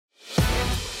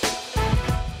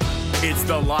It's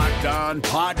the Locked On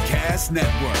Podcast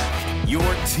Network, your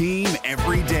team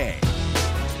every day.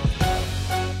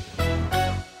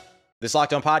 This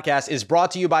Locked On Podcast is brought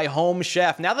to you by Home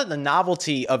Chef. Now that the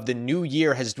novelty of the new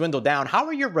year has dwindled down, how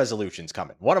are your resolutions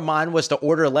coming? One of mine was to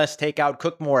order less takeout,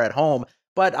 cook more at home,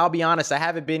 but I'll be honest, I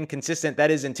haven't been consistent. That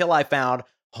is until I found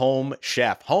Home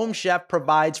Chef. Home Chef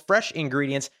provides fresh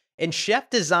ingredients and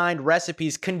chef-designed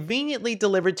recipes conveniently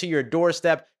delivered to your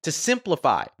doorstep to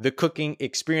simplify the cooking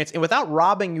experience and without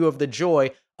robbing you of the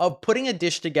joy of putting a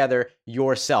dish together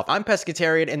yourself. I'm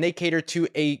pescatarian and they cater to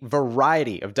a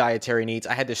variety of dietary needs.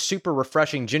 I had this super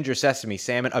refreshing ginger sesame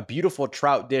salmon, a beautiful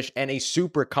trout dish, and a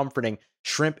super comforting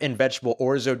shrimp and vegetable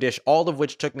orzo dish, all of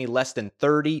which took me less than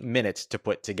 30 minutes to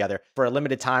put together. For a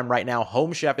limited time right now,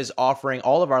 Home Chef is offering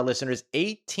all of our listeners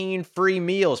 18 free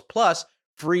meals plus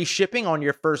free shipping on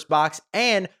your first box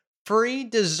and free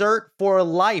dessert for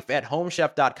life at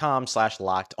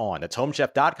homechef.com/lockedon. That's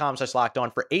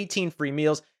homechef.com/lockedon for 18 free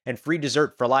meals and free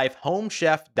dessert for life.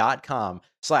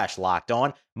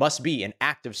 Homechef.com/lockedon. Must be an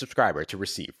active subscriber to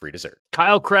receive free dessert.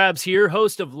 Kyle Krabs here,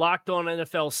 host of Locked On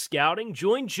NFL Scouting.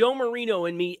 Join Joe Marino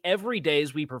and me every day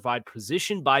as we provide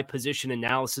position-by-position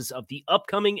analysis of the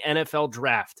upcoming NFL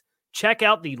Draft. Check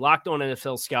out the Locked On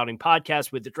NFL Scouting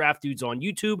podcast with the Draft Dudes on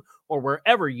YouTube or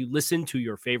wherever you listen to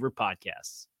your favorite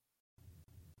podcasts.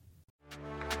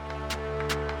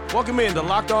 Welcome in to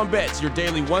Locked On Bets, your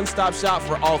daily one-stop shop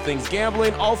for all things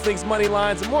gambling, all things money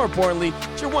lines, and more importantly,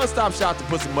 it's your one-stop shop to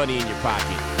put some money in your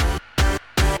pocket.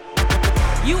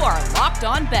 You are Locked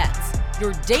On Bets,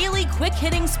 your daily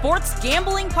quick-hitting sports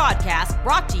gambling podcast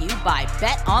brought to you by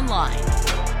Bet Online.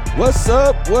 What's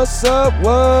up? What's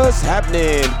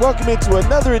happening? Welcome into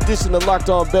another edition of Locked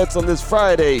On Bets on this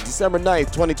Friday, December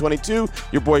 9th, 2022.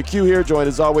 Your boy Q here, joined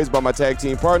as always by my tag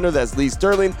team partner, that's Lee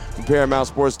Sterling from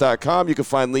ParamountSports.com. You can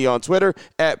find Lee on Twitter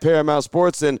at Paramount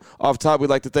Sports. And off top, we'd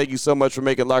like to thank you so much for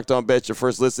making Locked On Bets your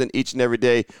first listen each and every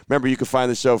day. Remember, you can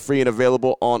find the show free and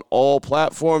available on all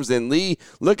platforms. And Lee,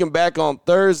 looking back on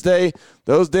Thursday,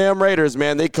 those damn Raiders,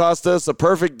 man, they cost us a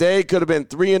perfect day. Could have been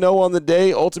 3-0 on the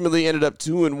day. Ultimately ended up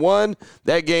 2-1.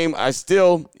 That game, I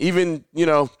still, even,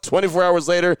 24 hours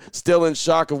later, still in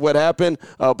shock of what happened.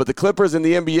 But the Clippers in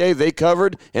the NBA, they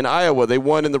covered. In Iowa, they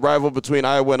won in the rival between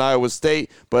Iowa and Iowa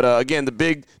State. But again, the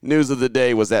big news of the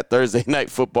day was that Thursday night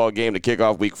football game to kick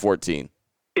off Week 14.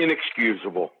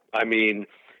 Inexcusable. I mean,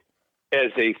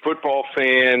 as a football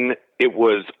fan, it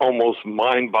was almost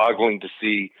mind-boggling to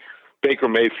see Baker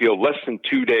Mayfield less than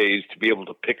 2 days to be able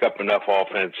to pick up enough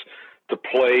offense to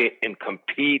play and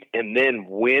compete and then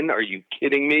win. Are you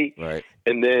kidding me? Right.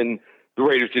 And then the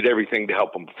Raiders did everything to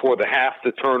help them. Before the half,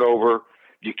 the turnover,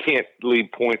 you can't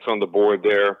leave points on the board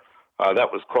there.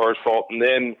 That was Carr's fault. And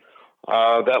then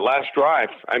that last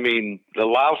drive, I mean,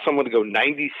 allow someone to go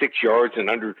 96 yards in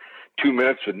under 2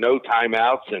 minutes with no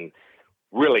timeouts and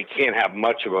really can't have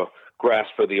much of a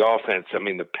grasp of the offense. I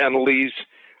mean, the penalties,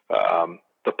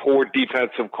 the poor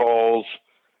defensive calls,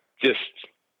 just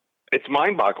it's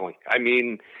mind-boggling. I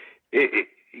mean,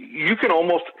 you can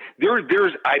almost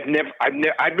I've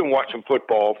been watching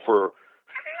football for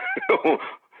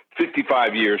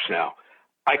 55 years now.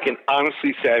 I can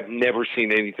honestly say I've never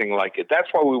seen anything like it. That's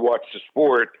why we watch the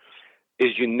sport,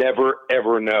 is you never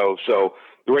ever know. So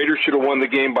the Raiders should have won the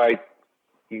game by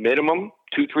minimum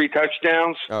 2-3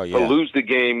 touchdowns. Oh, yeah. But lose the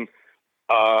game.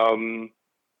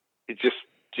 It just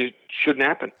shouldn't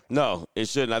happen. No, it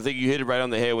shouldn't. I think you hit it right on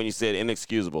the head when you said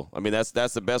inexcusable. I mean, that's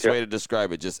the best way to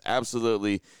describe it. Just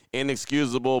absolutely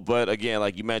inexcusable. But again,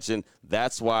 like you mentioned,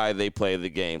 that's why they play the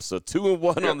game. So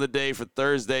 2-1 on the day for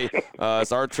Thursday.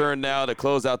 It's our turn now to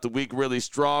close out the week really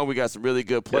strong. We got some really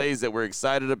good plays that we're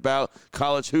excited about.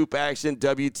 College hoop action,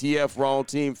 WTF, wrong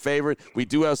team favorite. We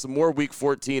do have some more Week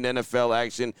 14 NFL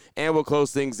action, and we'll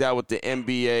close things out with the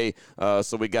NBA.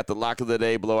 So we got the lock of the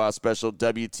day blowout special,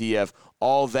 WTF.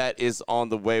 All that is on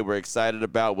the way. We're excited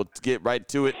about. We'll get right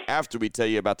to it after we tell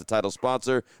you about the title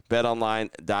sponsor,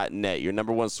 betonline.net, your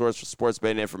number one source for sports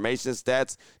betting information,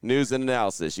 stats, news, and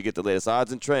analysis. You get the latest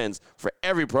odds and trends for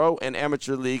every pro and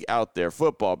amateur league out there.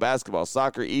 Football, basketball,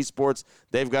 soccer, esports,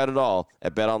 they've got it all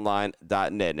at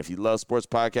betonline.net. And if you love sports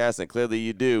podcasts, and clearly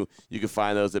you do, you can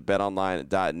find those at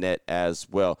betonline.net as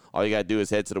well. All you got to do is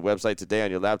head to the website today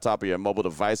on your laptop or your mobile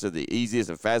device, or the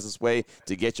easiest and fastest way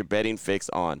to get your betting fix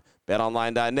on.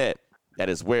 BetOnline.net, that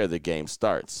is where the game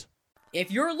starts. If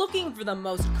you're looking for the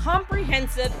most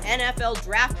comprehensive NFL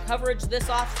draft coverage this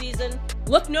offseason,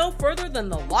 look no further than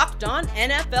the Locked On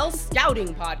NFL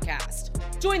Scouting Podcast.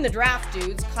 Join the draft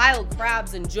dudes, Kyle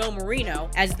Krabs and Joe Marino,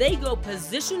 as they go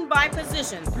position by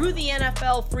position through the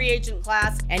NFL free agent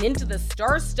class and into the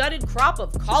star-studded crop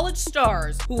of college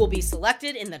stars who will be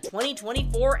selected in the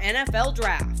 2024 NFL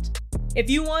Draft.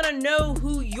 If you want to know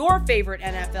who your favorite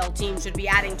NFL team should be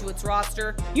adding to its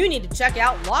roster, you need to check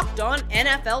out Locked On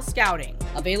NFL Scouting,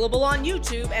 available on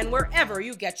YouTube and wherever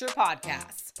you get your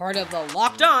podcasts. Part of the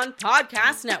Locked On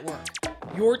Podcast Network,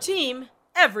 your team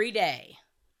every day.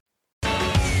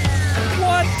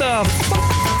 What the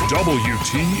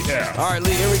WTF. All right,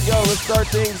 Lee, here we go. Let's start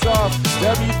things off.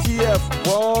 WTF,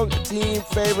 wrong team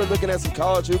favorite. Looking at some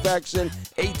college hoop action.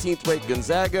 18th ranked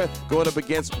Gonzaga going up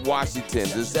against Washington.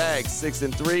 The Zags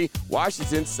 6-3,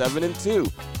 Washington 7-2.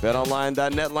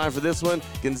 BetOnline.net line for this one.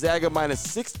 Gonzaga minus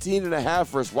 16.5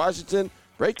 versus Washington.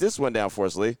 Break this one down for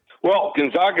us, Lee. Well,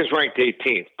 Gonzaga's ranked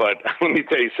 18th, but let me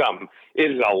tell you something.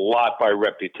 It is a lot by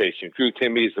reputation. Drew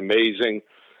Timme is amazing,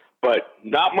 but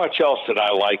not much else that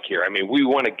I like here. I mean, we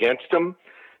went against them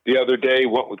the other day,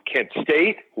 went with Kent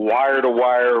State,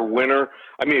 wire-to-wire winner.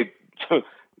 I mean,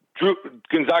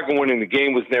 Gonzaga winning the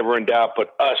game was never in doubt,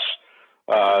 but us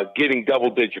getting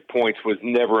double-digit points was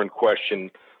never in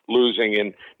question, losing.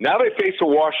 And now they face a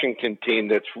Washington team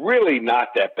that's really not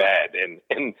that bad,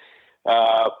 and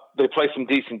they play some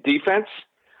decent defense.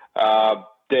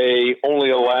 They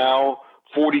only allow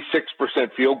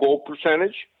 46% field goal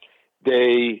percentage.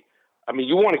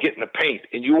 You want to get in the paint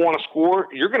and you want to score,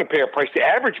 you're going to pay a price. The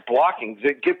average blocking,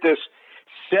 they get this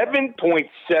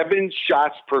 7.7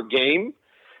 shots per game.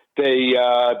 They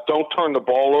don't turn the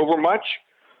ball over much.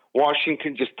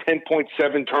 Washington just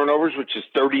 10.7 turnovers, which is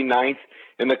 39th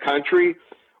in the country,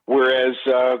 whereas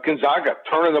Gonzaga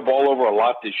turning the ball over a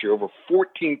lot this year, over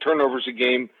 14 turnovers a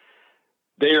game.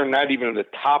 They are not even in the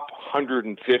top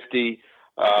 150.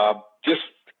 Just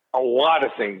a lot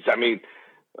of things. I mean,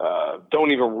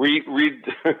 don't even read.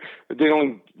 They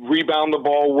don't rebound the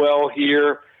ball well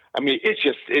here. I mean, it's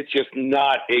just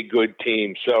not a good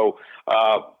team. So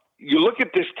you look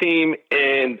at this team,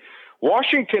 and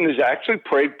Washington has actually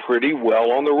played pretty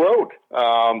well on the road.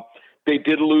 They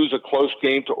did lose a close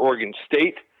game to Oregon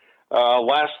State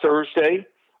last Thursday.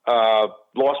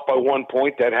 Lost by 1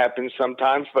 point. That happens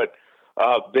sometimes, but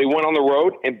they went on the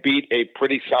road and beat a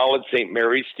pretty solid St.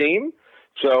 Mary's team.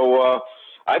 So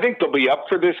I think they'll be up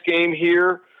for this game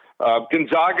here.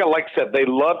 Gonzaga, like I said, they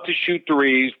love to shoot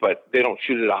threes, but they don't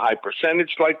shoot at a high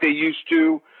percentage like they used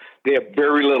to. They have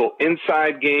very little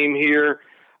inside game here.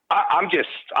 I'm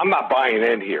not buying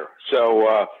in here.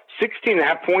 So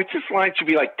 16.5 points, this line should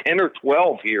be like 10 or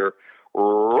 12 here.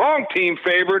 Wrong team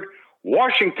favored.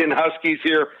 Washington Huskies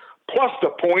here, plus the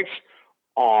points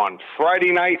on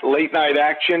Friday night, late night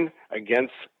action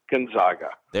against Gonzaga.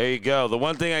 There you go. The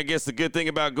one thing, I guess, the good thing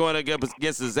about going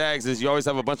against the Zags is you always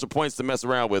have a bunch of points to mess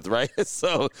around with, right?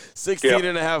 So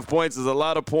 16.5 points is a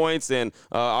lot of points, and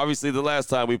obviously the last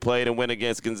time we played and went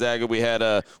against Gonzaga, we had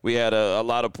a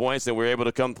lot of points, and we were able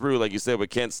to come through, like you said, with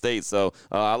Kent State. So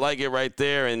I like it right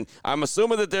there, and I'm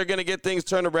assuming that they're going to get things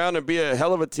turned around and be a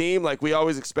hell of a team like we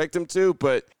always expect them to,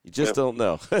 but you just don't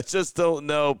know. Just don't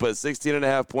know, but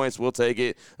 16.5 points, we'll take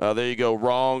it. There you go.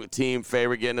 Wrong team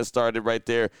favorite getting us started right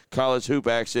there. College hoop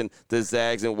action, the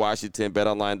Zags in Washington.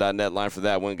 BetOnline.net line for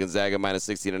that one. Gonzaga minus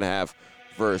 16.5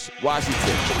 versus Washington.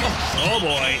 Oh,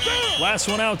 boy. Last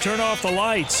one out. Turn off the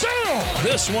lights.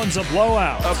 This one's a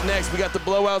blowout. Up next, we got the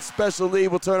blowout special lead.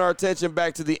 We'll turn our attention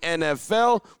back to the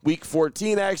NFL. Week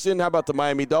 14 action. How about the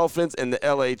Miami Dolphins and the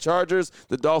LA Chargers?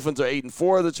 The Dolphins are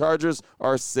 8-4. The Chargers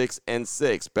are 6-6.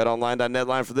 BetOnline.net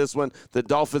line for this one. The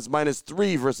Dolphins minus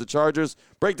 3 versus the Chargers.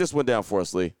 Break this one down for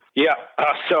us, Lee. Yeah,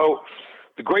 so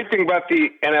the great thing about the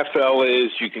NFL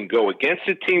is you can go against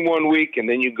a team 1 week and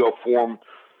then you go form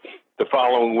the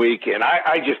following week. And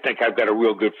I just think I've got a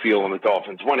real good feel on the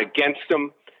Dolphins. Went against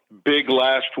them big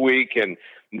last week, and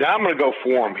now I'm going to go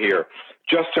for him here.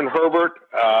 Justin Herbert,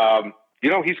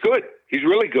 he's good. He's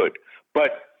really good.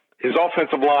 But his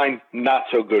offensive line, not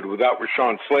so good. Without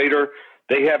Rashawn Slater,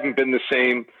 they haven't been the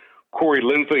same. Corey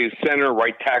Linsley is center,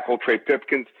 right tackle, Trey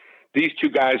Pipkins. These two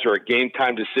guys are a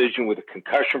game-time decision with a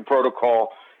concussion protocol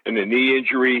and a knee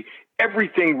injury.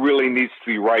 Everything really needs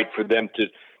to be right for them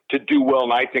to do well,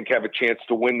 and I think have a chance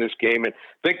to win this game. And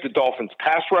I think the Dolphins'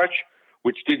 pass rush,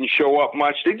 which didn't show up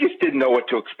much, they just didn't know what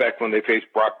to expect when they faced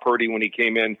Brock Purdy when he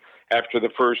came in after the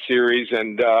first series.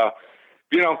 And,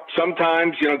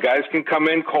 sometimes, guys can come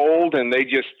in cold and they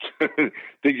just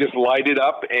they just light it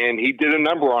up, and he did a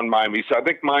number on Miami. So I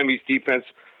think Miami's defense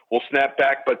will snap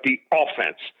back, but the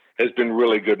offense has been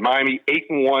really good. Miami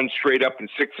 8-1 straight up and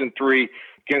 6-3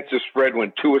 against the spread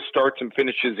when Tua starts and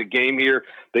finishes a game here.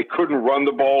 They couldn't run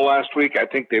the ball last week. I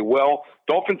think they will.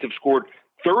 Dolphins have scored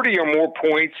 30 or more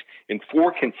points in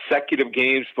 4 consecutive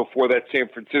games before that San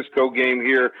Francisco game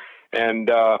here. And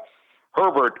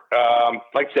Herbert,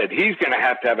 like I said, he's going to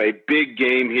have a big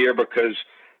game here because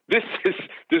this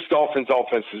Dolphins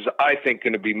offense is, I think,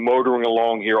 going to be motoring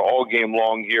along here all game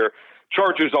long here.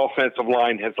 Chargers offensive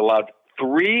line has allowed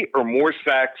 3 or more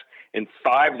sacks in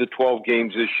 5 of the 12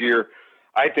 games this year.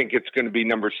 I think it's going to be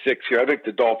number 6 here. I think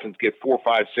the Dolphins get 4,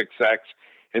 5, 6 sacks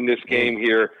in this game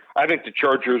here. I think the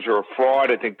Chargers are a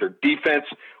fraud. I think their defense,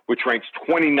 which ranks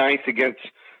 29th against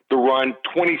the run,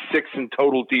 26th in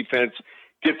total defense,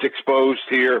 gets exposed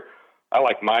here. I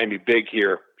like Miami big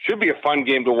here. Should be a fun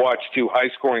game to watch, too. High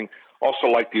scoring. Also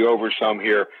like the over some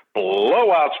here.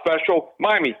 Blowout special.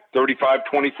 Miami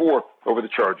 35-24 over the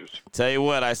Chargers. Tell you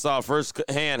what, I saw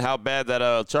firsthand how bad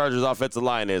that Chargers offensive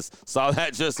line is. Saw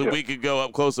that just a week ago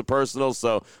up close and personal.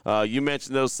 So you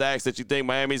mentioned those sacks that you think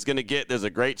Miami's going to get. There's a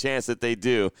great chance that they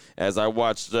do. As I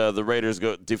watched the Raiders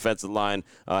go defensive line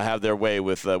have their way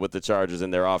with the Chargers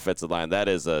and their offensive line. That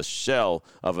is a shell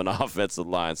of an offensive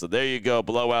line. So there you go,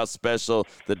 blowout special.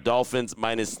 The Dolphins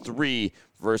 -3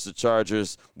 versus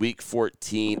Chargers, Week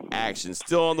 14 action.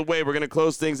 Still on the way. We're going to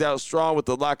close things out strong with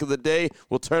the lock of the day.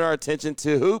 We'll turn our attention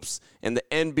to hoops and the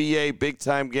NBA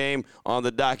big-time game on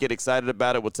the docket. Excited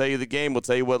about it. We'll tell you the game. We'll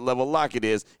tell you what level lock it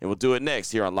is, and we'll do it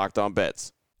next here on Locked On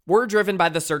Bets. We're driven by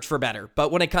the search for better,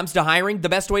 but when it comes to hiring, the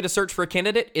best way to search for a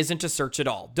candidate isn't to search at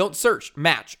all. Don't search,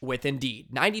 match with Indeed.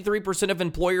 93% of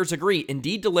employers agree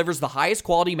Indeed delivers the highest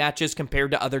quality matches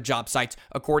compared to other job sites,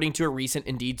 according to a recent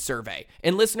Indeed survey.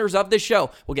 And listeners of this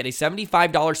show will get a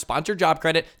 $75 sponsored job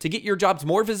credit to get your jobs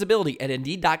more visibility at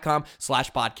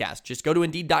Indeed.com/podcast. Just go to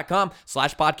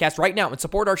Indeed.com/podcast right now and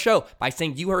support our show by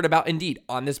saying you heard about Indeed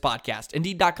on this podcast.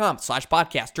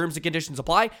 Indeed.com/podcast. Terms and conditions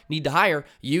apply. Need to hire?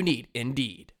 You need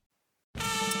Indeed.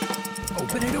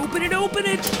 Open it, open it, open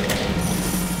it.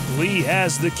 Lee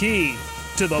has the key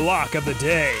to the lock of the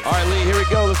day. All right, Lee, here we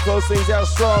go. Let's close things out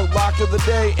strong. Lock of the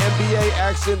day, NBA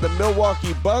action, the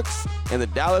Milwaukee Bucks and the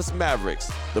Dallas Mavericks.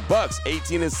 The Bucks,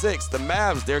 18-6. The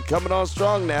Mavs, they're coming on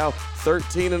strong now,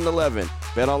 13-11.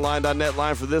 BetOnline.net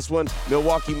line for this one,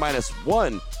 Milwaukee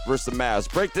 -1 versus the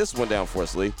Mavs. Break this one down for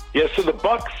us, Lee. Yeah, so the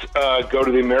Bucks go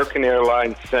to the American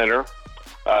Airlines Center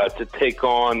to take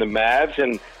on the Mavs,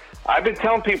 and I've been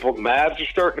telling people Mavs are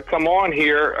starting to come on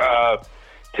here.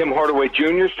 Tim Hardaway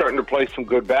Jr. starting to play some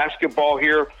good basketball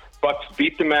here. Bucks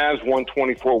beat the Mavs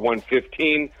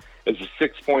 124-115 as a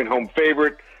 6-point home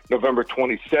favorite. November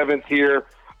 27th here.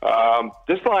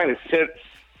 This line is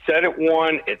set at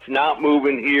 1. It's not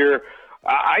moving here.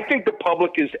 I think the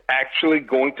public is actually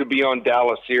going to be on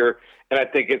Dallas here, and I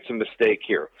think it's a mistake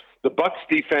here. The Bucks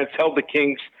defense held the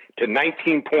Kings to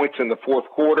 19 points in the fourth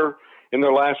quarter in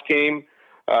their last game.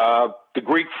 The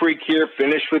Greek Freak here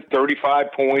finished with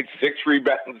 35 points, 6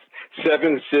 rebounds,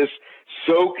 7 assists,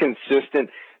 so consistent.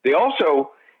 They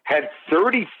also had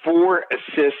 34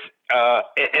 assists,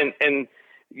 and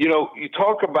you know, you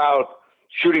talk about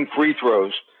shooting free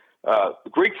throws. The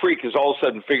Greek Freak has all of a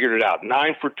sudden figured it out.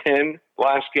 9 for 10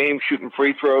 last game shooting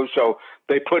free throws, so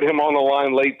they put him on the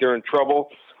line late. They're in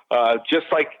trouble.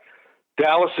 Just like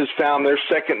Dallas has found their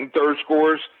second and third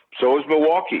scorers, so is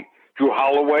Milwaukee. Drew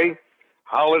Holiday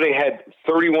had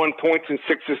 31 points and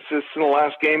 6 assists in the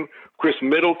last game. Chris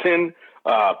Middleton,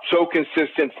 so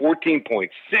consistent, 14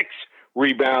 points, 6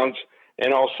 rebounds,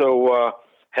 and also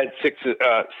had 6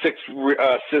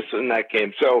 assists in that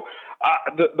game. So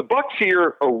the Bucks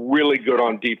here are really good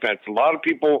on defense. A lot of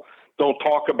people don't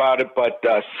talk about it, but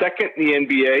second in the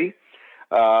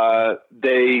NBA.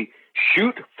 They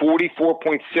shoot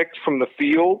 44.6 from the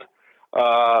field,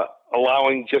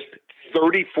 allowing just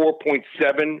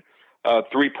 34.7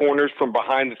 three-pointers from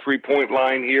behind the three-point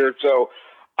line here. So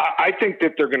I think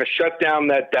that they're going to shut down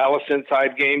that Dallas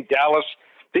inside game. Dallas,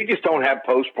 they just don't have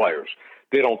post players.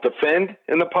 They don't defend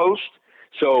in the post.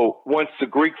 So once the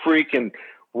Greek Freak and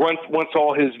once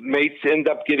all his mates end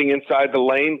up getting inside the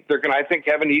lane, they're going to, I think,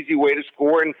 have an easy way to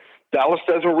score. And Dallas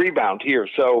doesn't rebound here.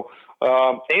 So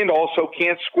and also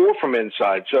can't score from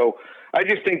inside. So I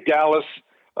just think Dallas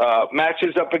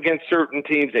matches up against certain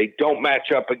teams. They don't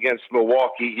match up against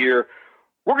Milwaukee here.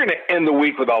 We're going to end the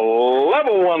week with a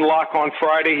level 1 lock on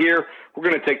Friday here. We're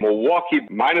going to take Milwaukee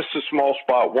minus the small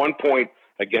spot, 1 point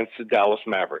against the Dallas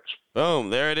Mavericks. Boom,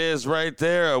 there it is right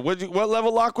there. What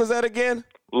level lock was that again?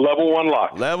 Level one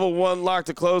lock. Level one lock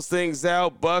to close things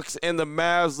out. Bucks and the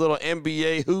Mavs, little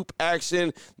NBA hoop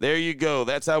action. There you go.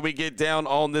 That's how we get down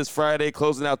on this Friday,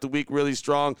 closing out the week really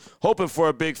strong. Hoping for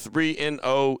a big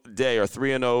 3-0 day or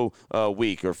 3-0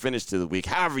 week or finish to the week.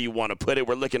 However you want to put it,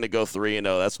 we're looking to go 3-0.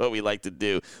 That's what we like to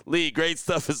do. Lee, great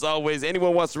stuff as always.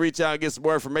 Anyone wants to reach out and get some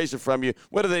more information from you,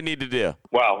 what do they need to do?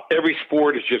 Wow, every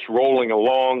sport is just rolling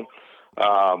along.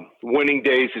 Winning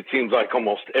days, it seems like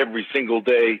almost every single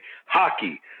day.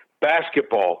 Hockey,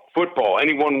 basketball, football.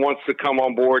 Anyone wants to come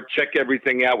on board, check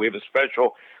everything out. We have a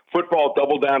special football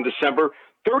Double Down December.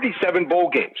 37 bowl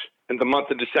games in the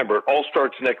month of December. It all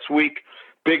starts next week.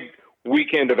 Big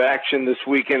weekend of action this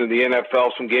weekend in the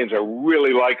NFL. Some games I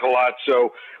really like a lot.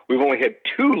 So we've only had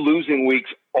 2 losing weeks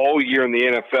all year in the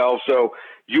NFL. So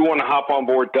you want to hop on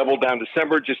board Double Down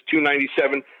December, just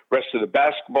 $297. Rest of the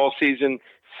basketball season,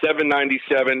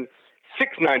 $797,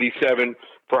 $697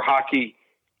 for hockey.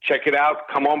 Check it out.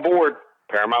 Come on board.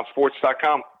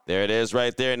 ParamountSports.com. There it is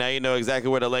right there. Now you know exactly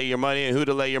where to lay your money and who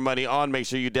to lay your money on. Make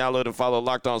sure you download and follow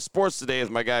Locked On Sports today, as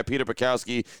my guy Peter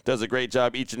Bukowski does a great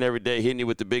job each and every day hitting you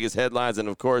with the biggest headlines and,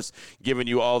 of course, giving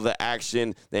you all the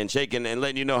action and shaking and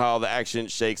letting you know how all the action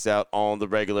shakes out on the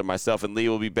regular. Myself and Lee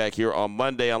will be back here on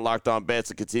Monday on Locked On Bets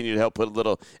to continue to help put a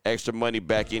little extra money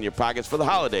back in your pockets for the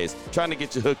holidays, trying to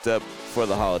get you hooked up for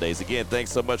the holidays. Again,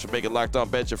 thanks so much for making Locked On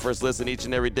Bets your first listen each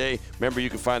and every day. Remember,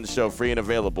 you can find the show free and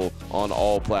available on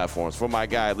all platforms. For my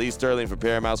guy, Lee Sterling from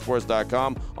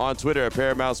ParamountSports.com, on Twitter at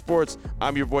Paramount Sports.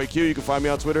 I'm your boy Q. You can find me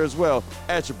on Twitter as well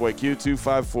at your boy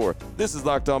Q254. This is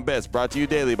Locked On Bets, brought to you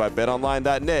daily by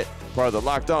BetOnline.net, part of the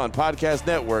Locked On Podcast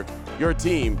Network, your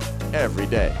team every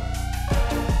day.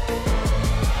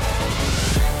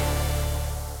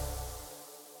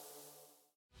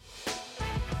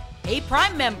 Hey,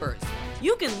 Prime members,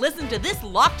 you can listen to this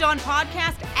Locked On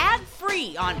podcast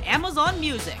ad-free on Amazon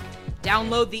Music.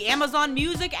 Download the Amazon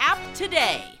Music app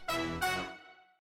today.